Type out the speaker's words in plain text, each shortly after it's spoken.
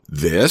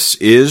This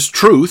is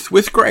Truth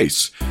with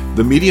Grace,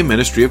 the media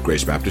ministry of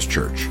Grace Baptist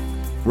Church.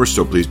 We're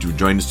so pleased you've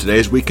joined us today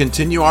as we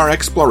continue our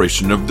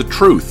exploration of the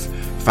truth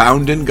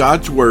found in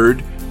God's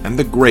Word and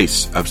the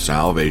grace of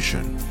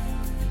salvation.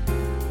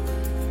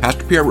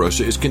 Pastor Pierre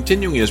Rosa is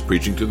continuing his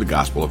preaching through the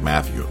Gospel of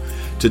Matthew.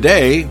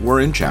 Today, we're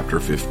in chapter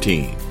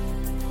 15.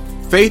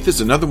 Faith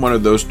is another one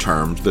of those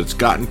terms that's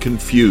gotten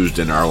confused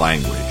in our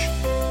language.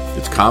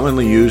 It's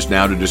commonly used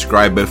now to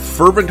describe a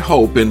fervent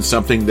hope in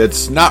something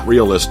that's not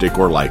realistic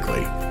or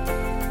likely.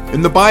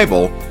 In the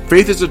Bible,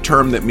 faith is a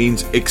term that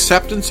means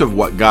acceptance of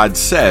what God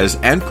says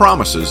and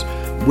promises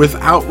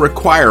without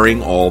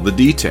requiring all the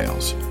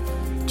details.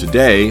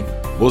 Today,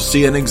 we'll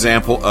see an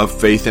example of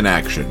faith in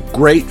action,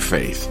 great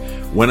faith,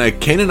 when a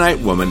Canaanite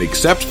woman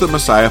accepts the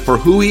Messiah for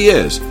who he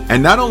is,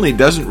 and not only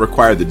doesn't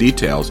require the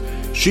details,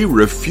 she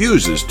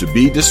refuses to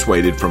be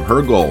dissuaded from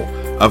her goal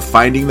of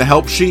finding the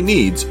help she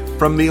needs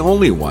from the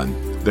only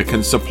one that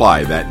can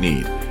supply that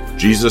need,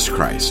 Jesus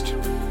Christ.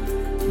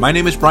 My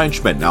name is Brian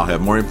Schmidt, and I'll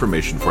have more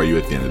information for you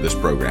at the end of this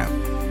program.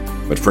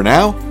 But for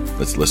now,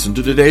 let's listen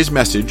to today's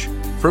message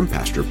from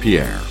Pastor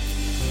Pierre.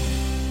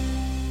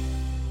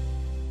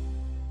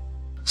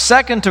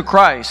 Second to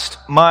Christ,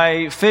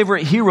 my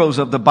favorite heroes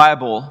of the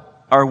Bible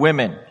are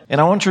women. And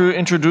I want to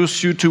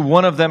introduce you to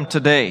one of them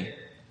today.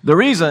 The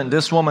reason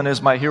this woman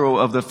is my hero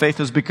of the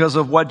faith is because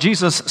of what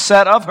Jesus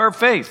said of her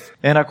faith.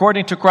 And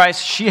according to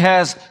Christ, she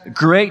has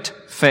great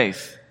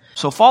faith.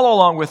 So follow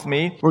along with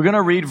me. We're going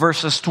to read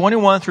verses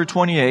 21 through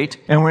 28,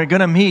 and we're going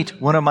to meet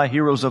one of my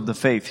heroes of the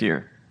faith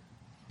here.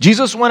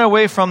 Jesus went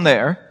away from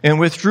there and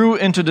withdrew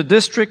into the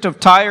district of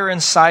Tyre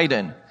and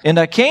Sidon. And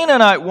a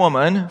Canaanite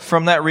woman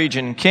from that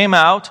region came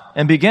out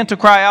and began to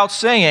cry out,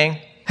 saying,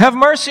 "Have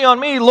mercy on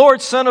me,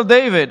 Lord, Son of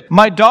David.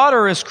 My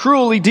daughter is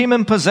cruelly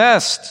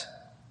demon-possessed."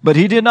 But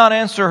he did not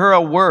answer her a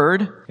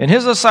word. And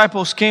his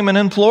disciples came and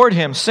implored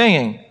him,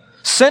 saying,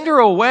 "Send her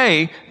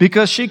away,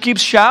 because she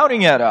keeps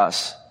shouting at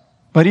us."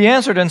 But he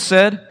answered and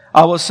said,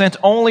 "I was sent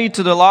only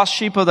to the lost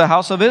sheep of the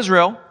house of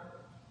Israel."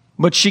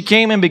 But she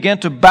came and began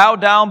to bow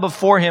down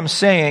before him,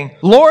 saying,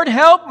 "Lord,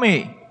 help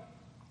me."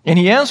 And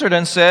he answered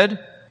and said,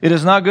 "It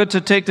is not good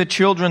to take the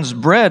children's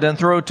bread and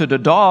throw it to the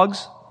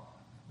dogs."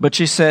 But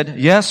she said,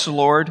 "Yes,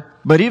 Lord,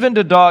 but even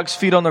the dogs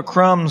feed on the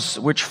crumbs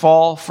which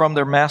fall from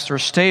their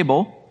master's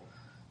table."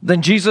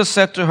 Then Jesus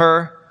said to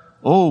her,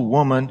 "O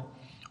woman,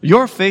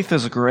 your faith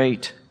is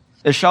great.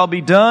 It shall be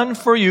done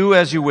for you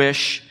as you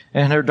wish."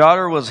 And her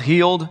daughter was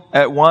healed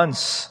at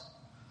once.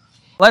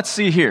 Let's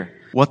see here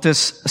what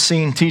this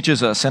scene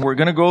teaches us. And we're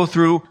going to go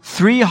through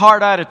 3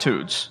 heart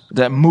attitudes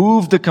that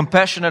move the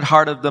compassionate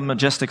heart of the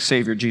majestic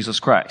Savior, Jesus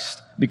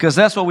Christ. Because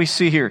that's what we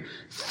see here.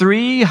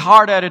 3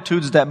 heart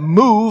attitudes that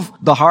move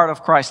the heart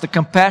of Christ, the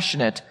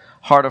compassionate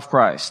heart of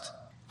Christ.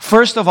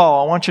 First of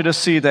all, I want you to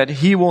see that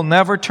He will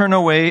never turn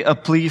away a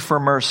plea for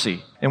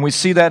mercy. And we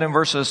see that in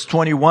verses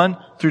 21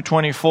 through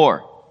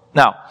 24.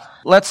 Now,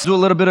 let's do a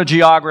little bit of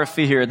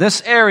geography here.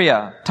 This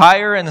area,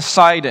 Tyre and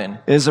Sidon,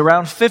 is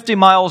around 50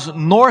 miles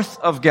north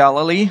of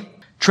Galilee.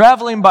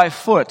 Traveling by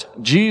foot,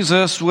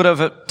 Jesus would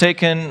have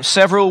taken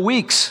several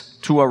weeks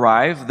to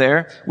arrive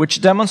there,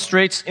 which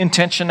demonstrates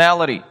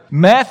intentionality.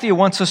 Matthew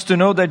wants us to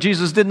know that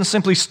Jesus didn't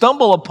simply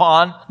stumble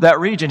upon that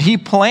region. He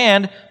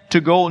planned to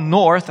go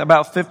north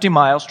about 50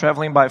 miles,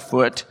 traveling by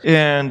foot.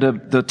 And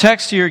the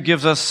text here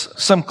gives us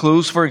some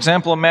clues. For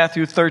example, in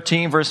Matthew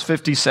 13, verse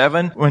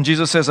 57, when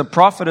Jesus says, "A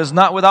prophet is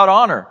not without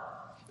honor,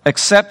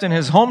 except in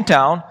his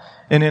hometown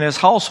and in his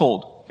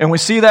household." And we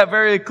see that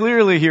very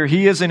clearly here.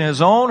 He is in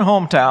his own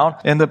hometown,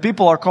 and the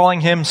people are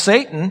calling him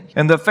Satan,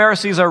 and the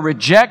Pharisees are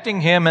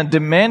rejecting him and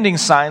demanding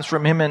signs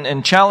from him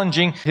and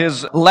challenging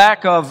his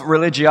lack of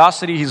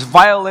religiosity. He's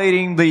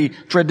violating the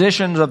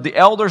traditions of the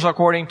elders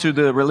according to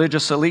the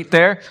religious elite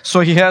there.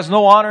 So he has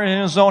no honor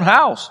in his own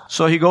house.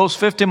 So he goes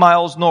 50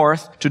 miles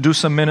north to do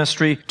some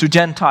ministry to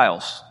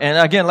Gentiles. And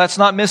again, let's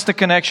not miss the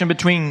connection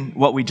between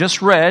what we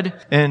just read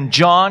in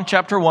John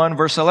chapter 1,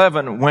 verse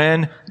 11,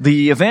 when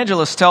the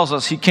evangelist tells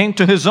us he came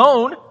to his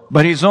own,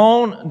 but his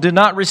own did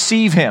not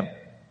receive him.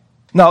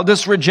 Now,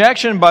 this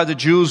rejection by the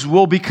Jews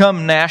will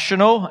become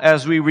national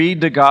as we read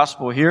the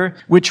gospel here,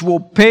 which will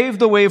pave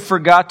the way for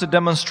God to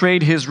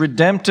demonstrate His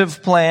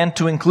redemptive plan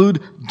to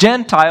include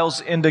Gentiles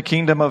in the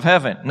kingdom of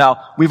heaven. Now,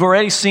 we've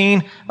already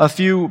seen a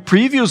few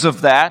previews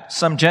of that,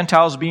 some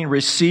Gentiles being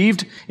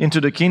received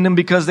into the kingdom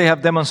because they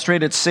have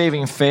demonstrated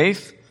saving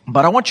faith.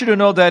 But I want you to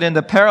know that in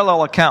the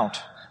parallel account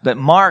that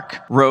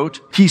Mark wrote,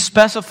 he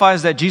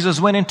specifies that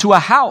Jesus went into a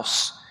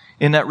house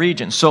in that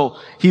region. So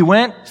he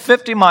went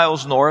 50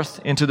 miles north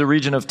into the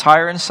region of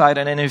Tyre and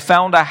Sidon, and he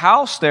found a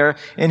house there,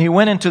 and he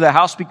went into the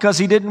house because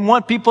he didn't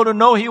want people to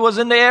know he was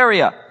in the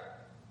area.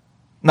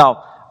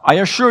 Now, I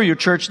assure you,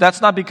 church, that's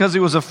not because he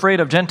was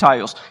afraid of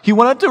Gentiles. He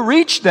wanted to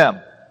reach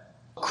them.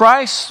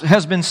 Christ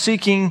has been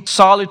seeking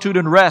solitude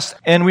and rest,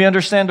 and we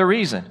understand the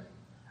reason.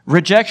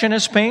 Rejection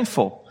is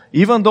painful.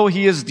 Even though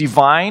He is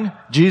divine,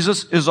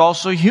 Jesus is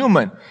also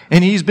human.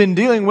 And He's been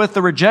dealing with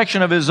the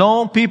rejection of His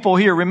own people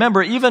here.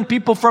 Remember, even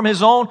people from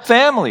His own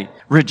family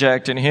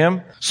rejecting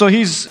Him. So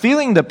He's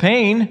feeling the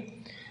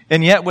pain.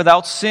 and yet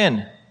without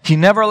sin. He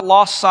never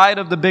lost sight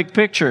of the big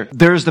picture.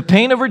 There's the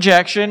pain of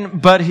rejection,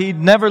 but he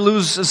never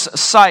loses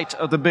sight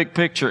of the big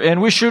picture,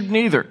 and we shouldn't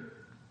either.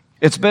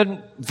 It's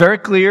been very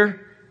clear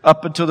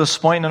up until this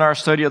point in our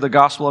study of the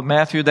Gospel of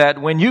Matthew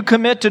that when you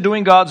commit to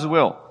doing God's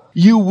will,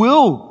 you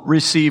will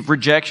receive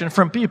rejection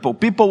from people.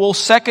 People will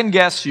second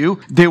guess you.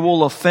 They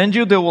will offend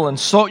you. They will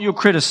insult you,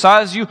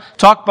 criticize you,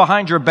 talk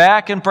behind your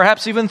back, and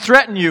perhaps even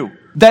threaten you.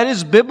 That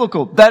is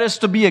biblical. That is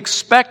to be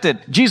expected.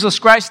 Jesus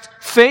Christ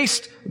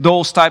faced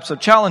those types of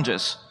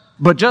challenges.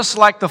 But just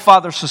like the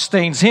Father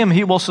sustains Him,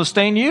 He will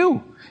sustain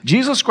you.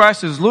 Jesus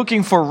Christ is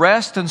looking for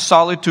rest and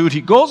solitude.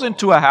 He goes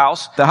into a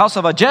house, the house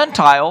of a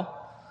Gentile,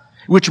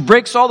 which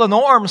breaks all the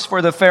norms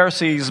for the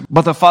Pharisees,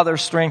 but the Father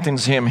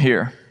strengthens Him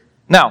here.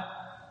 Now,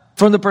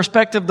 from the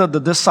perspective of the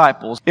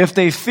disciples, if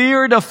they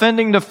feared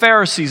offending the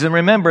Pharisees, and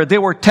remember, they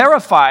were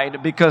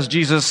terrified because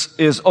Jesus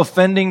is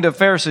offending the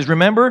Pharisees,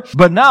 remember?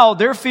 But now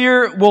their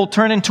fear will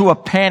turn into a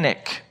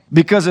panic.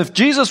 Because if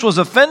Jesus was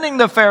offending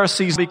the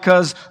Pharisees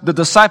because the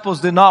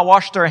disciples did not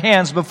wash their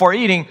hands before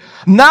eating,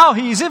 now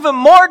He's even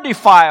more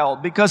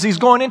defiled because He's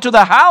going into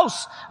the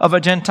house of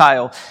a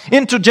Gentile,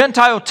 into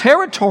Gentile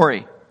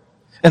territory.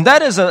 And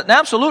that is an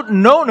absolute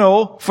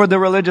no-no for the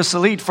religious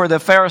elite, for the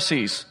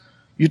Pharisees.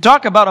 You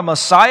talk about a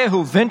Messiah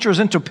who ventures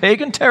into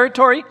pagan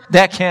territory?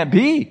 That can't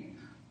be.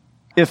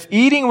 If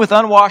eating with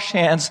unwashed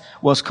hands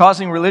was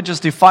causing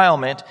religious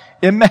defilement,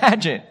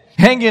 imagine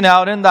hanging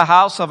out in the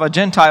house of a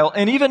Gentile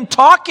and even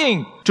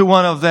talking to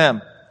one of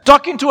them.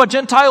 Talking to a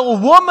Gentile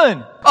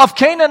woman of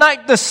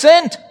Canaanite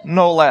descent,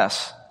 no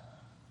less.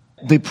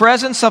 The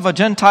presence of a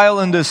Gentile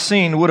in this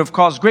scene would have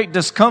caused great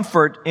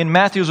discomfort in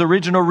Matthew's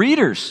original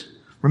readers.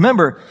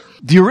 Remember,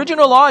 the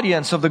original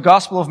audience of the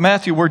Gospel of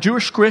Matthew were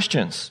Jewish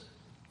Christians.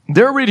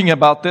 They're reading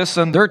about this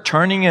and they're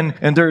turning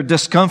in their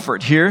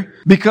discomfort here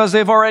because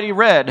they've already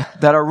read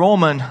that a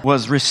Roman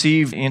was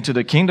received into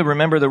the kingdom.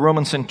 Remember the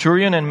Roman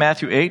centurion in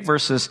Matthew 8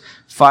 verses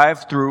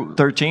 5 through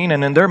 13.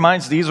 And in their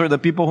minds, these are the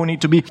people who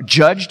need to be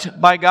judged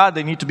by God.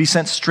 They need to be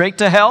sent straight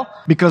to hell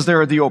because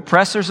they're the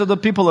oppressors of the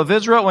people of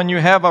Israel. When you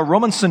have a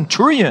Roman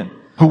centurion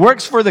who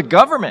works for the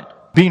government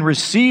being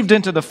received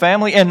into the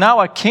family and now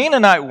a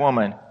Canaanite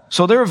woman.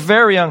 So they're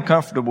very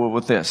uncomfortable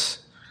with this.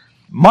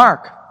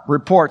 Mark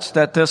reports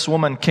that this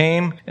woman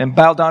came and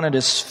bowed down at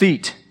His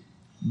feet,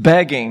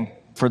 begging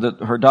for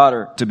her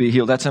daughter to be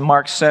healed. That's in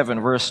Mark 7,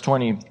 verse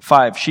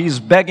 25. She's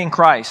begging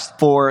Christ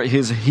for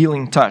His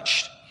healing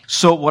touch.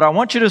 So what I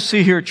want you to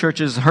see here,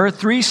 church, is her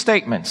three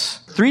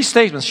statements. Three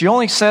statements. She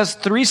only says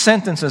three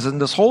sentences in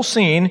this whole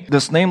scene,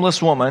 this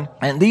nameless woman.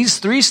 And these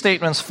three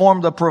statements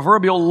form the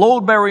proverbial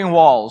load-bearing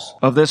walls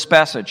of this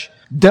passage,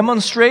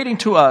 demonstrating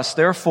to us,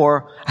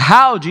 therefore,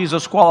 how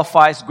Jesus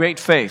qualifies great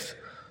faith.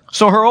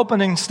 So her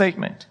opening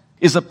statement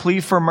is a plea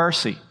for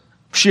mercy.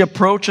 She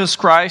approaches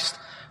Christ,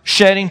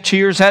 shedding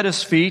tears at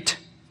His feet,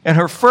 and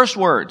her first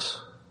words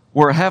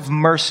were, "Have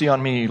mercy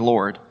on me,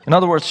 Lord." In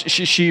other words,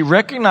 she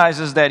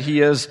recognizes that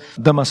He is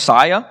the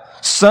Messiah,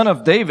 Son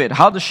of David.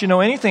 How does she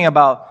know anything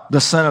about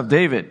the Son of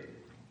David?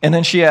 And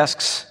then she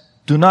asks,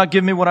 "Do not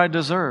give me what I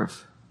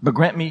deserve, but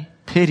grant me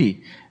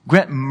pity.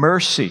 Grant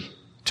mercy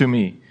to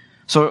me."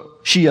 So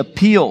she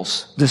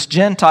appeals. This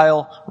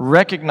Gentile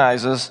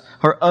recognizes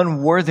her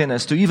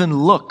unworthiness to even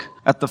look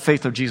at the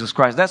faith of Jesus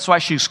Christ. That's why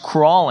she's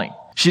crawling.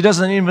 She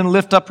doesn't even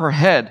lift up her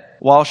head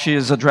while she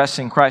is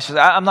addressing Christ. She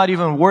says, "I'm not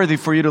even worthy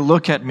for you to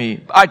look at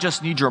me. I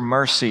just need your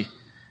mercy.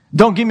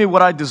 Don't give me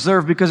what I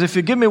deserve, because if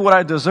you give me what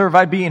I deserve,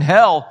 I'd be in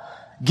hell.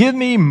 Give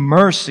me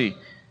mercy.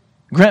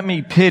 Grant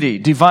me pity,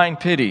 divine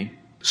pity."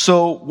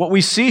 So what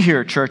we see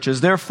here, church,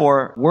 is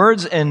therefore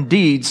words and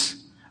deeds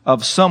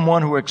of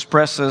someone who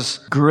expresses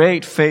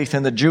great faith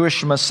in the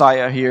Jewish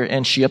Messiah here,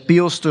 and she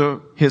appeals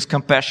to His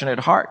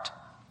compassionate heart.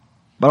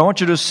 But I want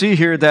you to see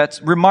here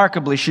that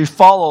remarkably she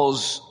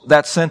follows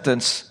that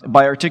sentence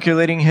by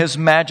articulating His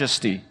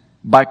majesty,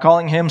 by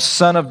calling Him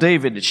Son of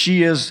David.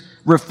 She is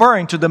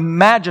referring to the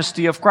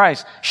majesty of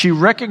Christ. She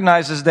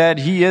recognizes that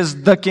He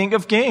is the King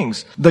of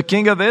Kings, the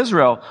King of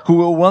Israel, who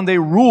will one day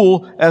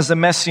rule as the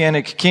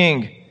Messianic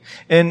King.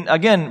 And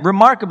again,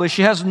 remarkably,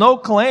 she has no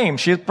claim.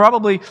 She has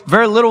probably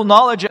very little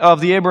knowledge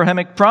of the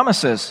Abrahamic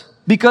promises,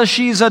 because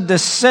she's a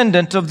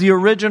descendant of the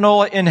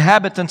original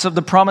inhabitants of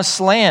the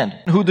promised land,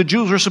 who the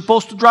Jews were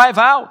supposed to drive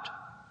out.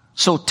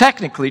 So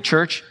technically,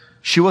 church,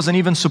 she wasn't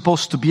even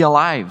supposed to be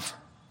alive.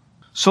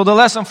 So the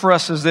lesson for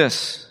us is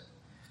this.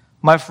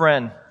 My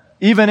friend,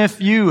 even if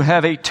you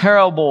have a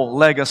terrible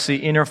legacy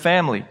in your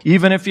family,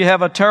 even if you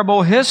have a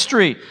terrible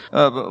history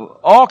of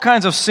all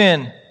kinds of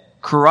sin,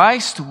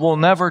 Christ will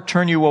never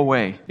turn you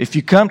away. If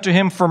you come to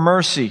Him for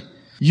mercy,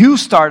 you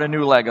start a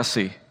new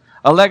legacy.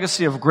 A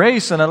legacy of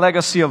grace and a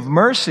legacy of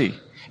mercy,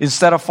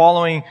 instead of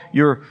following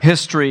your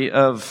history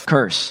of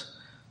curse.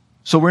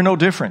 So we're no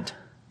different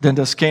than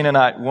this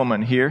Canaanite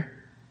woman here,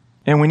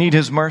 and we need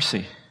His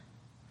mercy.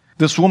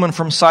 This woman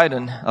from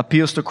Sidon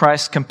appeals to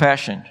Christ's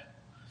compassion,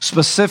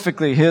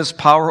 specifically His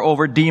power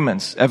over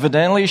demons.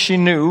 Evidently, she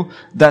knew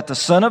that the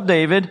Son of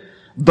David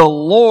the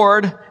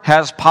Lord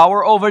has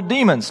power over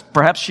demons.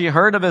 Perhaps she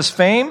heard of his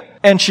fame,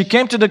 and she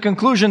came to the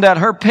conclusion that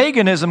her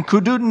paganism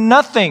could do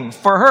nothing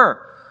for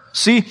her.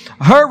 See,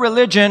 her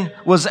religion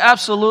was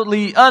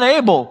absolutely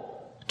unable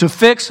to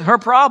fix her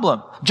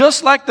problem.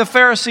 Just like the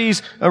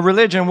Pharisees'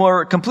 religion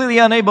were completely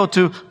unable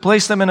to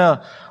place them in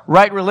a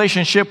right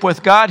relationship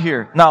with God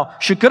here. Now,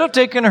 she could have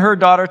taken her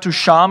daughter to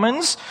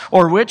shamans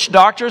or witch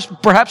doctors.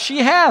 Perhaps she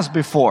has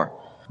before.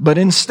 But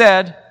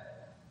instead,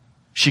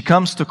 she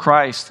comes to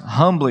Christ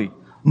humbly,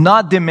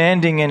 not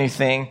demanding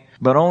anything,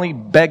 but only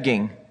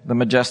begging the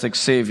majestic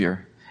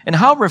Savior. And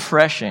how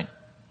refreshing.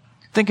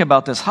 Think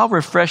about this. How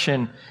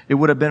refreshing it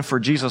would have been for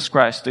Jesus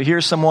Christ to hear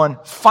someone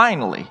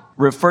finally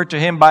refer to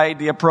him by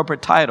the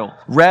appropriate title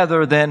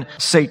rather than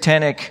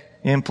satanic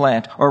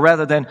implant, or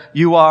rather than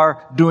you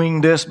are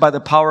doing this by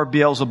the power of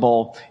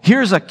Beelzebul.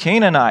 Here's a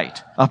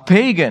Canaanite, a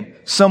pagan,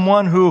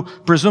 someone who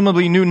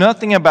presumably knew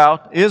nothing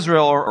about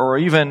Israel or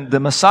even the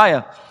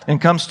Messiah,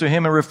 and comes to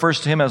him and refers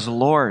to him as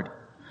Lord,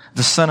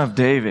 the Son of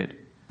David,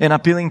 and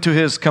appealing to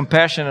his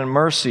compassion and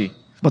mercy.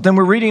 But then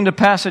we're reading the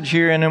passage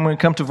here, and then we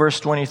come to verse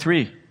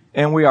 23.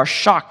 And we are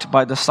shocked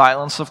by the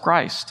silence of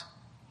Christ.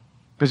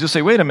 Because you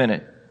say, wait a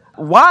minute,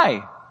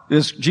 why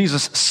is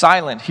Jesus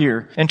silent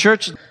here? In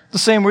church, the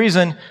same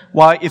reason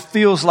why it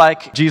feels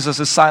like Jesus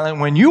is silent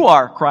when you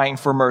are crying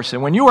for mercy,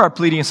 when you are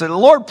pleading and say,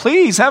 Lord,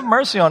 please have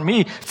mercy on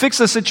me, fix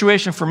the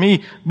situation for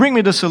me, bring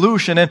me the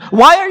solution. And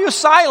why are you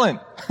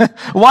silent?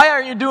 Why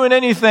aren't you doing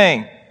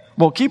anything?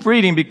 Well, keep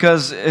reading,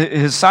 because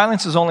his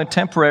silence is only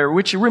temporary,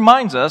 which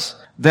reminds us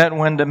that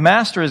when the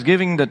master is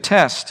giving the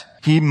test,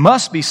 he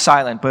must be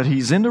silent, but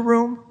he's in the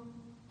room.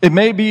 It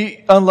may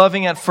be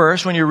unloving at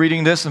first when you're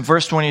reading this in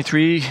verse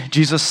 23.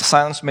 Jesus'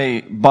 silence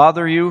may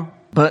bother you,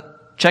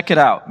 but check it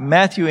out.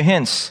 Matthew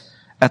hints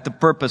at the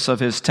purpose of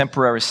his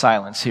temporary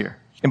silence here.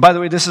 And by the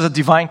way, this is a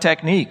divine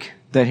technique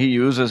that he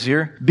uses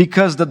here,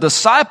 because the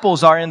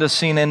disciples are in the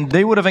scene and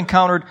they would have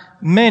encountered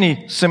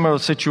many similar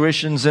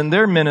situations in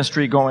their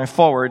ministry going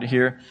forward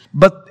here.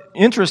 But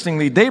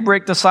interestingly, they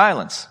break the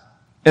silence.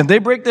 And they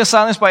break their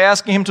silence by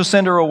asking him to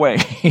send her away.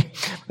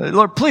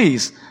 Lord,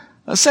 please,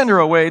 send her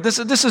away. This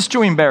is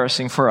too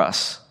embarrassing for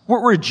us.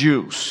 We're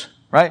Jews,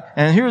 right?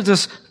 And here's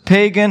this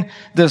pagan,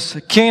 this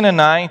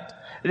Canaanite.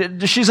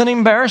 She's an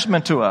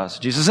embarrassment to us,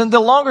 Jesus. And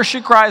the longer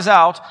she cries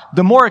out,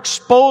 the more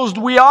exposed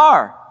we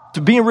are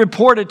to being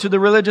reported to the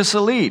religious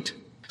elite.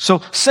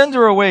 So send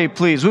her away,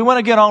 please. We want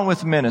to get on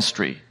with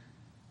ministry.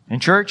 In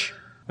church,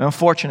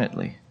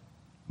 unfortunately,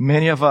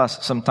 many of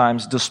us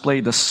sometimes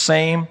display the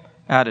same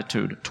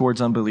attitude towards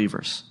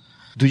unbelievers.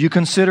 Do you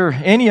consider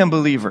any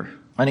unbeliever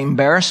an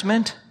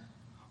embarrassment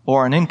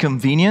or an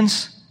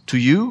inconvenience to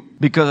you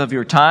because of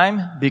your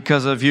time,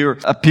 because of your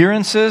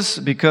appearances,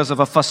 because of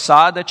a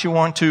facade that you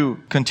want to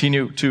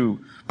continue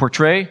to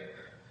portray?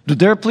 Do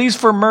their pleas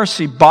for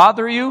mercy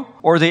bother you,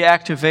 or they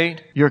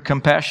activate your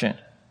compassion?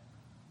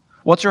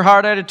 What's your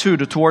heart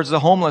attitude towards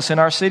the homeless in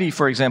our city,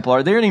 for example?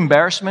 Are they an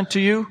embarrassment to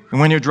you? And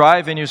when you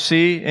drive and you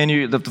see,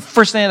 and the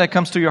first thing that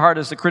comes to your heart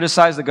is to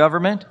criticize the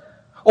government?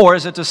 Or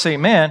is it to say,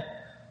 man,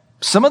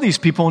 some of these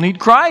people need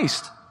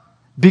Christ?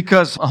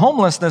 Because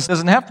homelessness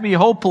doesn't have to be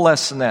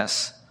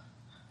hopelessness.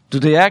 Do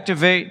they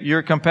activate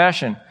your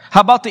compassion?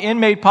 How about the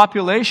inmate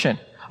population?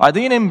 Are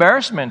they an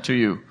embarrassment to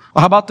you? Or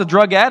how about the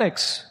drug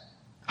addicts?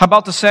 How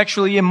about the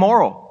sexually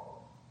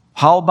immoral?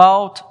 How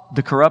about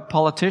the corrupt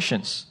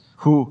politicians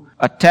who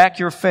attack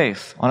your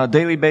faith on a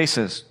daily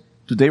basis?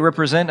 Do they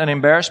represent an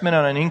embarrassment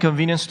and an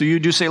inconvenience to you?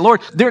 Do you say,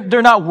 Lord,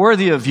 they're not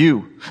worthy of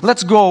you.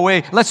 Let's go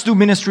away. Let's do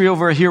ministry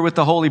over here with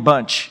the holy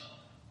bunch.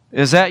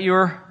 Is that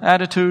your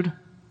attitude?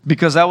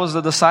 Because that was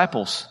the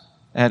disciples'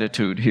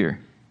 attitude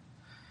here.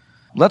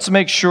 Let's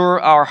make sure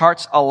our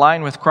hearts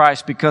align with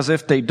Christ, because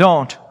if they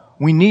don't,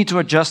 we need to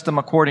adjust them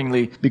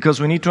accordingly,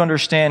 because we need to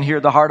understand here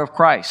the heart of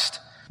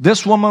Christ.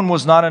 This woman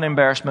was not an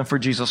embarrassment for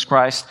Jesus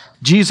Christ.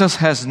 Jesus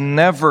has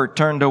never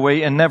turned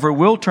away and never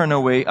will turn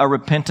away a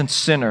repentant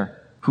sinner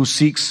who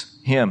seeks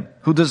Him,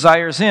 who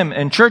desires Him.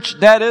 And church,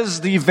 that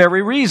is the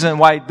very reason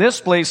why this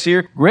place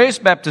here, Grace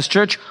Baptist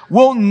Church,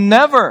 will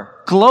never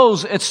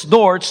close its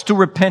doors to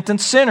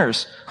repentant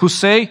sinners who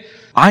say,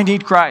 I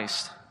need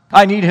Christ.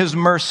 I need His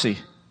mercy.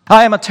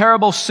 I am a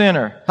terrible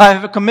sinner. I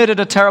have committed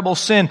a terrible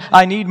sin.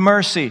 I need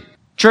mercy.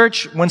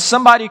 Church, when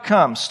somebody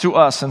comes to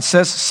us and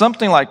says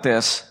something like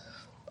this,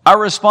 our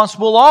response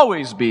will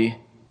always be,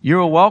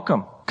 you're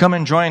welcome. Come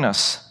and join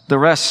us, the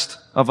rest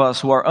of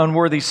us who are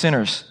unworthy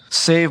sinners,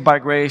 saved by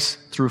grace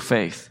through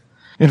faith.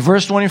 In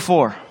verse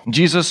 24,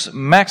 Jesus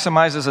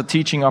maximizes a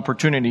teaching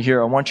opportunity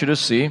here. I want you to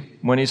see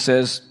when He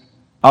says,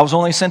 I was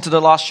only sent to the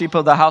lost sheep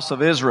of the house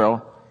of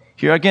Israel.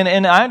 Here again,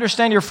 and I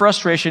understand your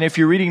frustration if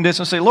you're reading this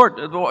and say, Lord,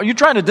 are you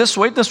trying to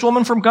dissuade this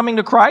woman from coming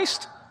to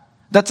Christ?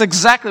 That's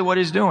exactly what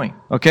He's doing,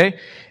 okay?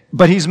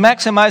 But He's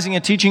maximizing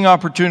a teaching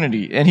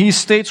opportunity. And He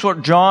states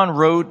what John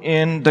wrote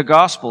in the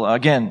Gospel.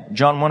 Again,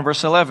 John 1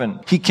 verse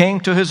 11. He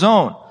came to His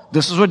own,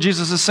 This is what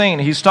Jesus is saying.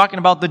 He's talking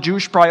about the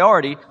Jewish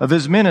priority of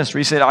his ministry.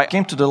 He said, I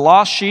came to the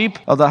lost sheep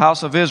of the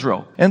house of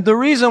Israel. And the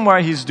reason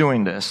why he's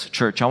doing this,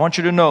 church, I want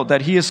you to know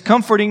that he is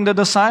comforting the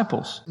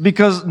disciples.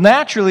 Because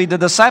naturally, the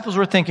disciples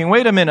were thinking,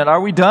 wait a minute,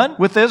 are we done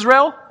with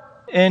Israel?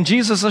 And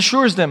Jesus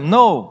assures them,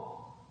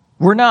 no,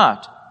 we're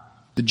not.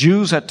 The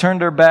Jews had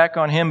turned their back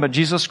on him, but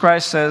Jesus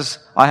Christ says,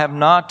 I have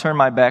not turned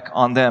my back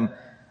on them.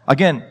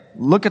 Again,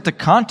 look at the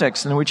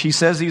context in which he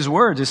says these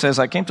words. He says,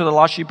 I came to the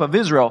lost sheep of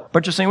Israel.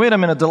 But you're saying, wait a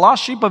minute, the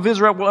lost sheep of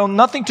Israel will have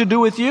nothing to do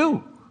with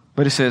you.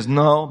 But he says,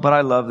 no, but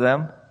I love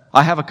them.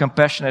 I have a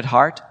compassionate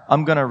heart.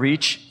 I'm going to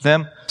reach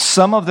them.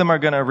 Some of them are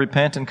going to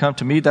repent and come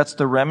to me. That's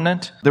the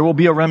remnant. There will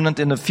be a remnant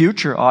in the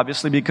future,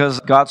 obviously, because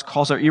God's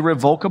calls are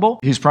irrevocable.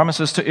 His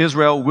promises to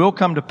Israel will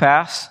come to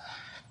pass.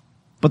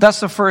 But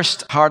that's the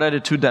first heart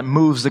attitude that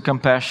moves the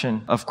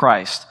compassion of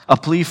Christ. A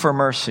plea for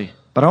mercy.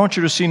 But I want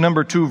you to see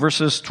number 2,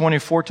 verses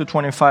 24 to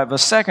 25, a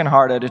second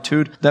heart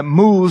attitude that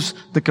moves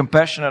the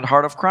compassionate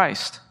heart of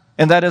Christ.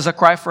 And that is a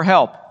cry for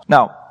help.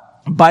 Now,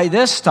 by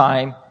this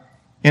time,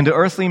 in the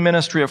earthly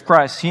ministry of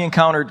Christ, he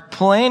encountered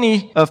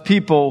plenty of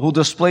people who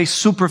display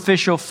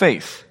superficial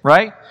faith,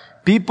 right?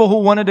 People who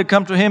wanted to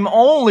come to him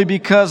only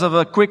because of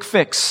a quick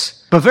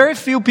fix. But very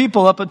few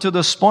people up until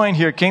this point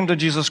here came to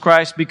Jesus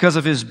Christ because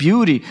of his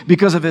beauty,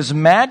 because of his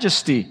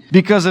majesty,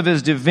 because of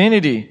his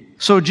divinity.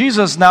 So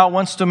Jesus now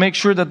wants to make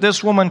sure that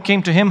this woman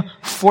came to him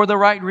for the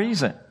right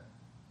reason.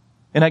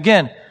 And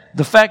again,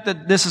 the fact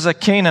that this is a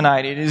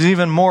Canaanite, it is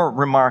even more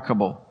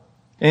remarkable.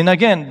 And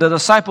again, the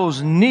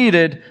disciples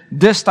needed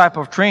this type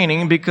of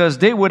training because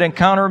they would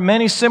encounter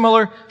many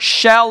similar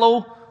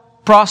shallow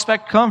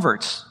prospect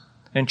converts.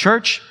 In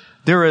church,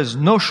 there is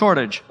no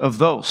shortage of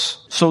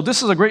those. So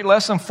this is a great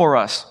lesson for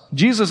us.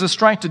 Jesus is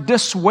trying to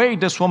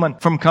dissuade this woman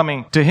from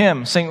coming to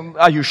him, saying,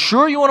 are you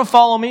sure you want to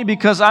follow me?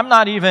 Because I'm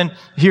not even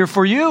here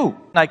for you.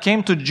 I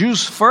came to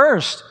Jews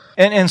first.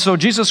 And so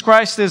Jesus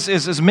Christ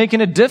is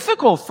making it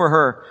difficult for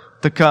her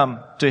to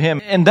come to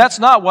him. And that's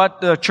not what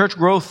the church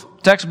growth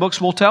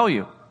textbooks will tell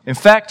you. In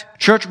fact,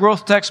 church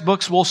growth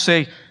textbooks will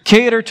say,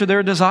 cater to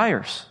their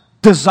desires.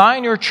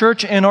 Design your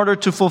church in order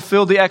to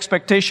fulfill the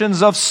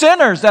expectations of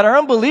sinners that are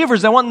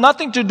unbelievers that want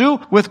nothing to do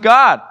with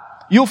God.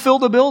 You'll fill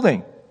the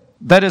building.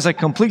 That is a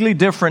completely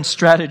different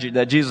strategy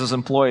that Jesus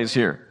employs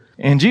here.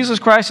 And Jesus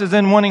Christ is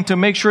then wanting to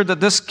make sure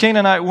that this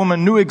Canaanite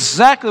woman knew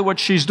exactly what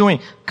she's doing.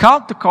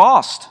 Count the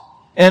cost.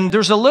 And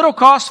there's a little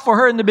cost for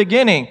her in the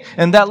beginning.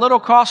 And that little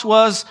cost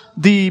was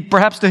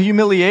perhaps the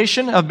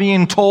humiliation of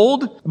being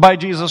told by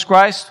Jesus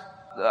Christ,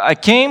 I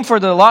came for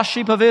the lost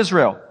sheep of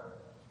Israel.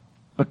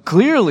 But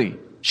clearly,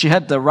 she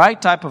had the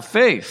right type of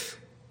faith.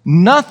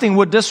 Nothing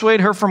would dissuade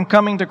her from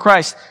coming to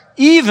Christ,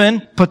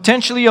 even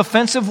potentially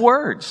offensive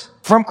words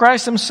from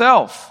Christ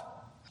himself.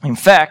 In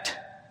fact,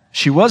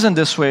 she wasn't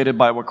dissuaded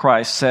by what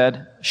Christ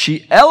said.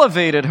 She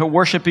elevated her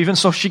worship even,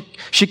 so she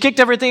kicked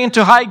everything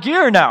into high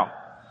gear now.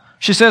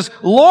 She says,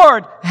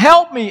 Lord,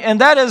 help me. And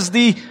that is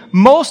the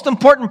most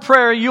important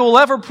prayer you will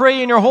ever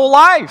pray in your whole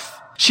life.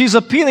 She's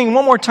appealing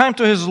one more time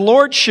to his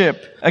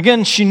lordship.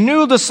 Again, she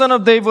knew the Son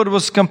of David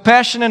was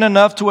compassionate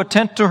enough to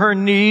attend to her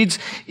needs,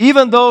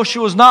 even though she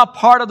was not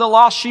part of the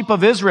lost sheep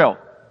of Israel.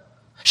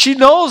 She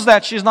knows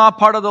that she's not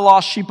part of the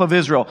lost sheep of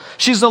Israel.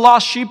 She's the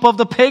lost sheep of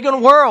the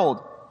pagan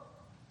world.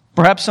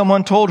 Perhaps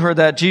someone told her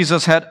that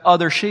Jesus had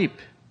other sheep,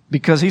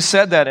 because he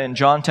said that in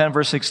John 10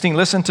 verse 16.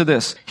 Listen to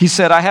this. He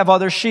said, I have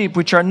other sheep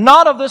which are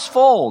not of this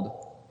fold.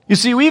 You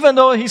see, even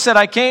though he said,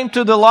 I came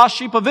to the lost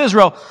sheep of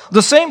Israel,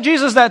 the same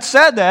Jesus that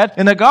said that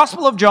in the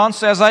Gospel of John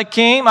says, I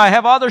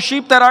have other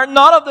sheep that are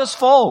not of this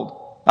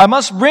fold. I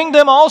must bring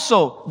them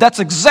also. That's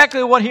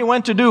exactly what he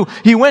went to do.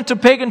 He went to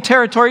pagan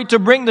territory to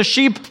bring the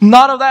sheep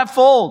not of that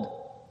fold.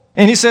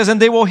 And he says, and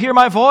they will hear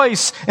my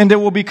voice, and they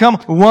will become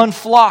one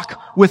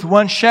flock with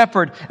one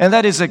shepherd. And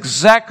that is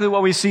exactly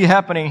what we see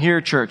happening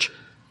here, church.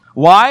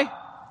 Why?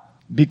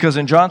 Because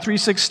in John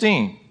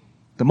 3:16,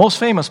 the most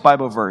famous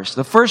Bible verse,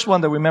 the first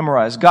one that we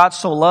memorize, God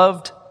so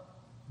loved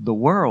the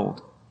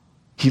world.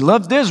 He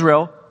loved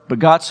Israel, but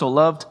God so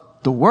loved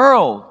the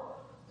world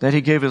that he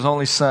gave his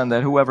only Son,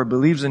 that whoever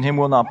believes in him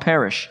will not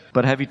perish,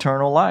 but have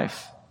eternal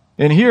life.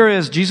 And here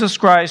is Jesus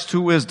Christ,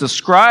 who is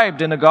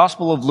described in the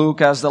Gospel of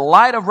Luke as the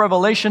light of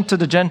revelation to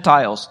the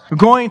Gentiles,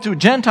 going to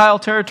Gentile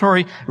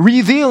territory,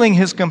 revealing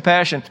his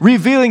compassion,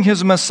 revealing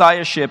his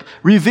messiahship,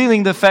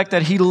 revealing the fact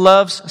that he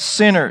loves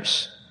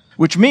sinners.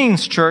 Which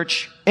means,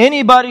 church,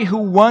 anybody who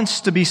wants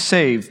to be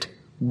saved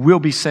will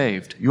be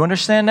saved. You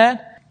understand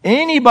that?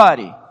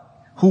 Anybody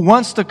who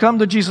wants to come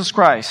to Jesus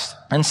Christ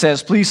and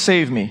says, please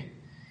save me,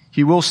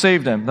 he will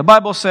save them. The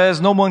Bible says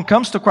no one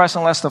comes to Christ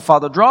unless the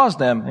Father draws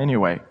them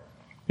anyway.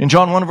 In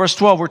John 1 verse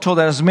 12, we're told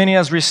that as many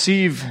as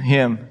receive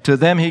him, to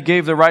them he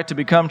gave the right to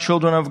become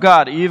children of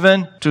God,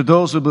 even to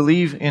those who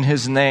believe in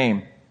his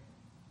name.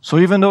 So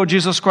even though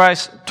Jesus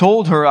Christ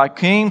told her, I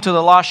came to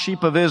the lost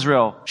sheep of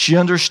Israel, she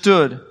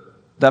understood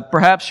that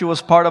perhaps she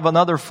was part of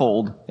another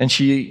fold, and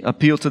she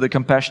appealed to the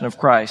compassion of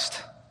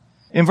Christ.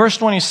 In verse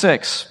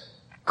 26,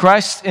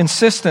 Christ's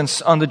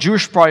insistence on the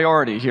Jewish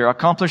priority here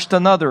accomplished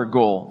another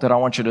goal that I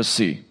want you to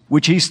see.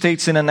 which he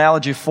states in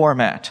analogy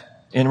format.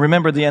 And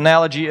remember, the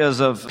analogy is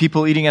of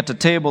people eating at the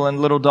table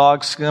and little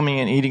dogs coming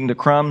and eating the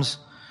crumbs.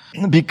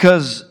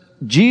 Because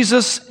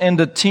Jesus and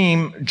the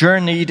team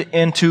journeyed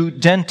into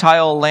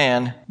Gentile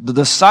land, the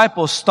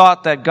disciples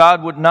thought that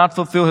God would not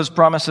fulfill his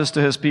promises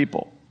to his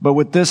people. But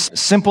with this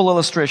simple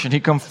illustration, he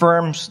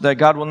confirms that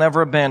God will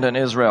never abandon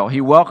Israel.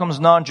 He welcomes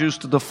non-Jews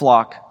to the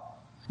flock.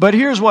 But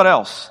here's what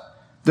else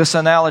this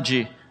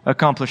analogy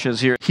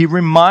accomplishes here. He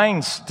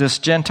reminds this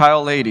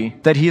Gentile lady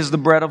that he is the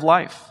bread of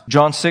life.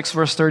 John 6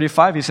 verse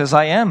 35, he says,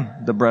 I am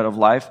the bread of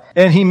life.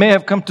 And he may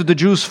have come to the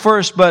Jews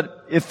first,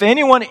 but if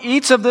anyone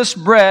eats of this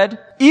bread,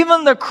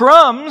 even the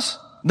crumbs,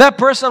 that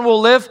person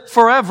will live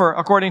forever,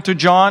 according to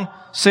John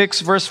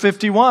 6 verse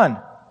 51.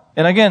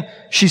 And again,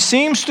 she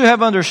seems to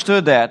have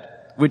understood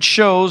that, which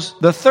shows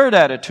the third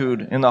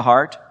attitude in the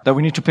heart that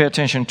we need to pay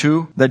attention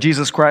to, that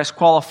Jesus Christ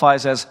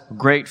qualifies as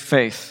great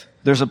faith.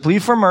 There's a plea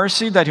for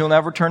mercy that he'll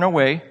never turn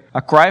away,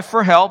 a cry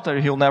for help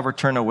that he'll never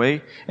turn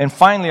away, and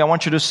finally, I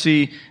want you to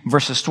see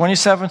verses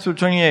 27 through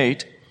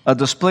 28, a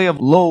display of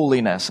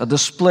lowliness, a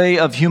display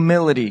of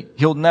humility.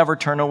 He'll never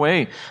turn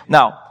away.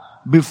 Now,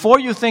 before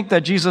you think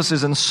that Jesus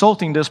is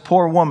insulting this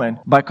poor woman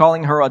by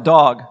calling her a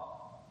dog,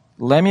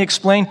 let me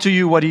explain to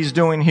you what he's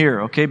doing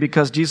here, okay?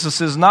 Because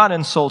Jesus is not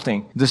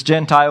insulting this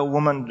Gentile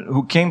woman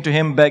who came to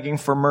him begging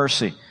for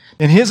mercy.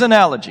 In his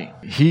analogy,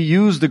 he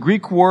used the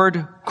Greek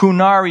word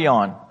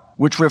kunarion,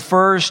 which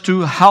refers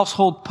to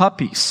household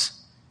puppies.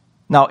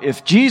 Now,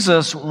 if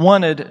Jesus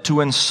wanted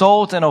to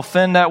insult and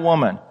offend that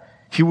woman,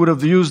 he would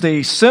have used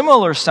a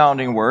similar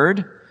sounding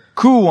word,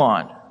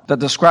 kuon, that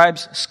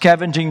describes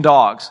scavenging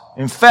dogs.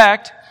 In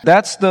fact,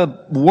 that's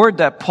the word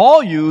that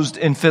Paul used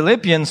in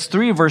Philippians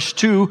 3 verse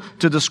 2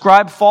 to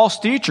describe false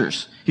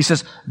teachers. He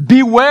says,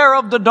 beware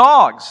of the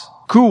dogs,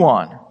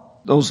 kuon.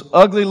 Those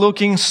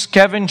ugly-looking,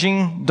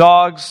 scavenging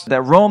dogs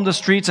that roam the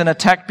streets and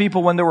attack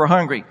people when they were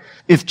hungry.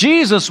 If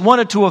Jesus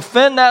wanted to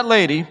offend that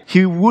lady,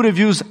 he would have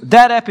used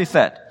that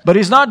epithet. But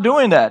he's not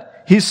doing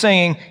that. He's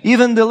saying,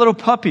 even the little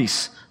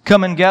puppies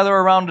come and gather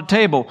around the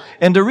table.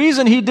 And the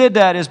reason he did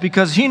that is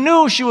because he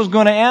knew she was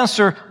going to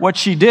answer what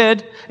she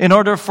did in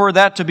order for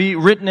that to be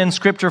written in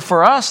Scripture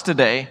for us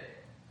today.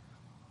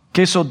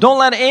 Okay, so don't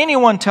let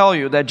anyone tell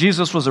you that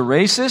Jesus was a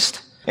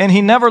racist and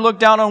he never looked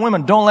down on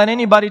women. Don't let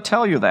anybody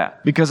tell you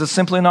that, because it's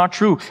simply not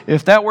true.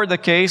 If that were the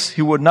case,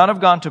 he would not have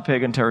gone to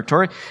pagan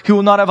territory. He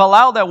would not have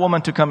allowed that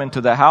woman to come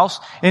into the house,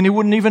 and he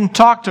wouldn't even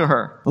talk to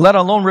her, let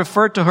alone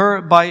refer to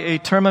her by a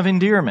term of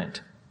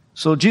endearment.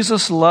 So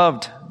Jesus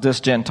loved this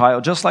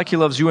Gentile just like he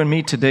loves you and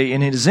me today.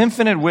 In his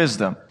infinite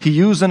wisdom, he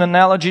used an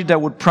analogy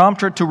that would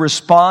prompt her to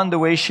respond the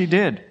way she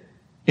did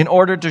in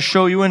order to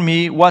show you and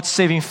me what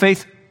saving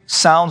faith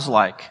sounds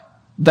like.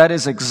 That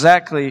is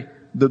exactly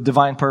the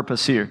divine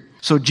purpose here.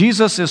 So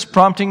Jesus is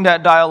prompting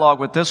that dialogue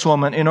with this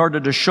woman in order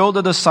to show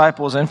the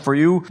disciples and for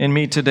you and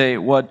me today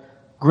what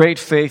great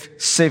faith,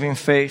 saving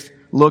faith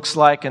looks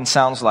like and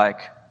sounds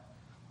like.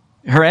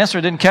 Her answer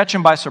didn't catch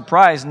him by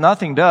surprise.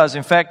 Nothing does.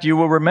 In fact, you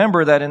will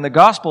remember that in the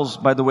Gospels,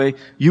 by the way,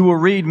 you will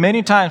read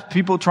many times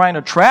people trying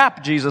to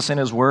trap Jesus in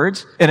his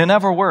words, and it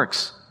never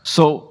works.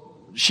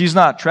 So she's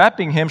not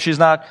trapping him. She's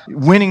not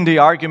winning the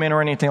argument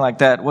or anything like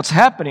that. What's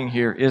happening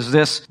here is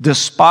this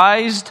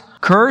despised,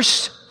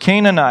 cursed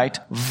Canaanite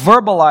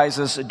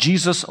verbalizes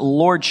Jesus'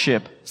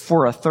 lordship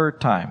for a third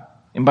time.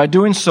 And by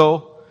doing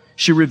so,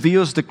 she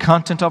reveals the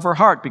content of her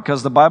heart,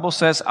 because the Bible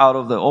says out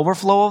of the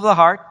overflow of the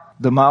heart,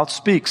 the mouth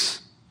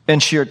speaks.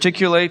 And she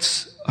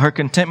articulates her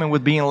contentment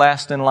with being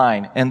last in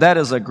line. And that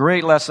is a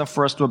great lesson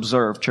for us to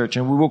observe, church.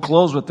 And we will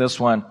close with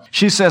this one.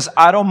 She says,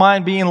 I don't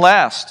mind being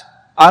last.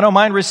 I don't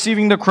mind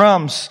receiving the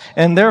crumbs.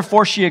 And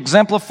therefore she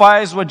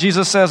exemplifies what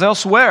Jesus says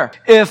elsewhere.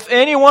 If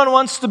anyone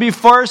wants to be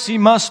first, he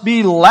must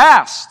be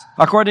last.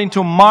 According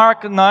to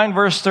Mark 9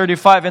 verse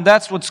 35. And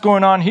that's what's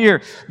going on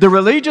here. The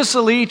religious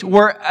elite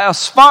were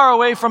as far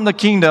away from the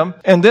kingdom.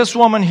 And this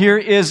woman here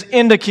is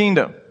in the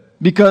kingdom.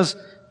 Because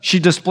she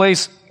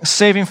displays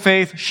saving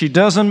faith. She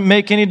doesn't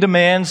make any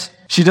demands.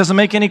 She doesn't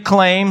make any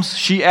claims.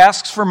 She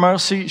asks for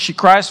mercy. She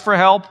cries for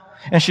help.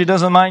 And she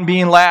doesn't mind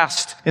being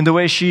last in the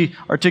way she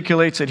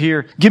articulates it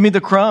here. Give me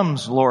the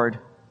crumbs, Lord.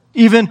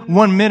 Even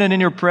 1 minute in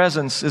your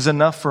presence is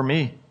enough for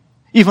me.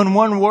 Even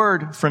one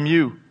word from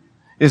you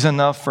is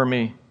enough for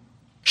me.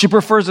 She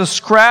prefers the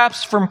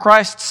scraps from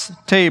Christ's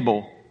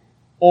table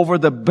over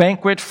the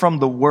banquet from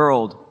the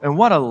world. And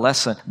what a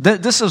lesson.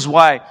 This is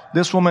why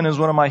this woman is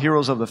one of my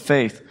heroes of the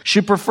faith.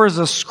 She prefers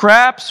the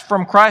scraps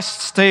from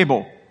Christ's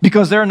table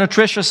because they're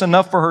nutritious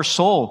enough for her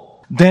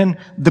soul than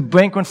the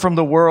banquet from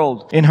the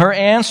world. In her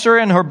answer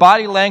and her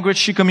body language,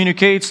 she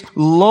communicates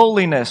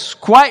lowliness,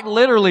 quite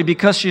literally,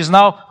 because she's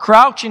now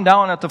crouching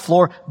down at the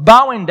floor,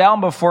 bowing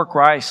down before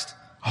Christ,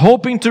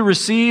 hoping to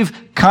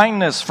receive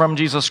kindness from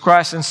Jesus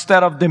Christ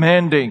instead of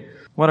demanding.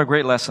 What a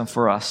great lesson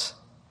for us.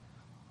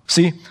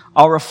 See,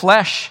 our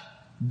flesh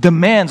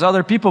demands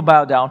other people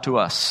bow down to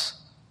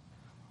us.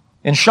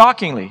 And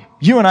shockingly,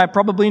 you and I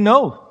probably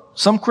know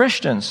some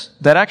Christians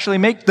that actually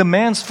make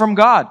demands from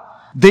God.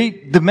 They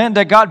demand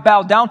that God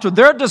bow down to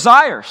their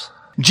desires,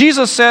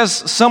 Jesus says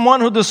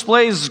someone who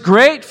displays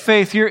great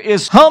faith here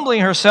is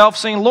humbling herself,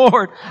 saying,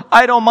 Lord,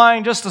 I don't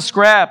mind just the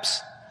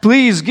scraps.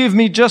 Please give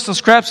me just the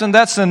scraps, and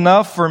that's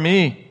enough for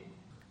me.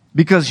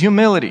 Because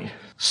humility,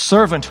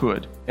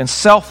 servanthood, and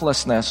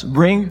selflessness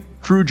bring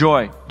true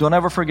joy. Don't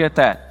ever forget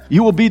that.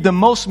 You will be the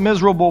most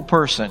miserable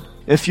person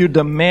if you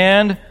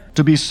demand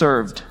to be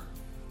served.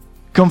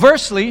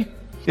 Conversely,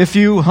 if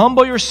you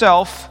humble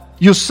yourself,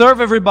 you serve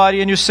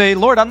everybody, and you say,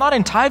 Lord, I'm not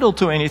entitled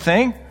to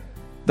anything,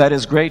 that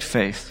is great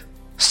faith,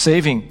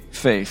 saving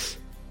faith.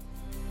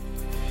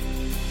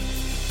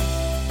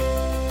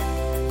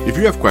 If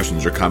you have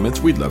questions or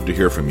comments, we'd love to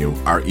hear from you.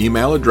 Our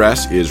email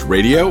address is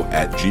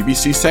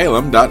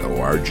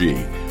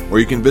radio@gbcsalem.org, or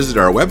you can visit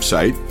our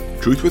website,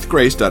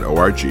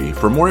 truthwithgrace.org,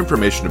 for more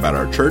information about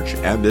our church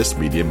and this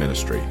media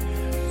ministry.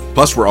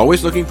 Plus, we're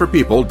always looking for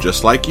people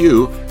just like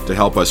you to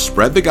help us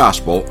spread the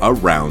gospel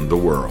around the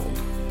world.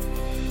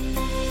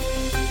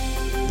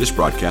 This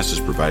broadcast is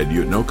provided to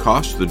you at no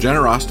cost through the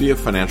generosity of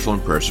financial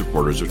and prayer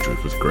supporters of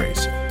Truth with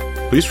Grace.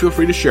 Please feel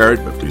free to share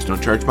it, but please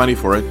don't charge money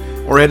for it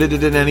or edit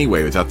it in any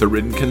way without the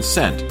written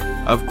consent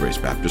of Grace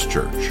Baptist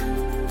Church.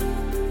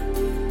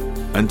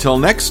 Until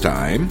next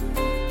time,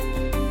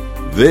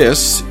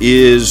 this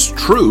is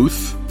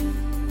Truth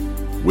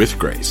with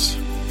Grace.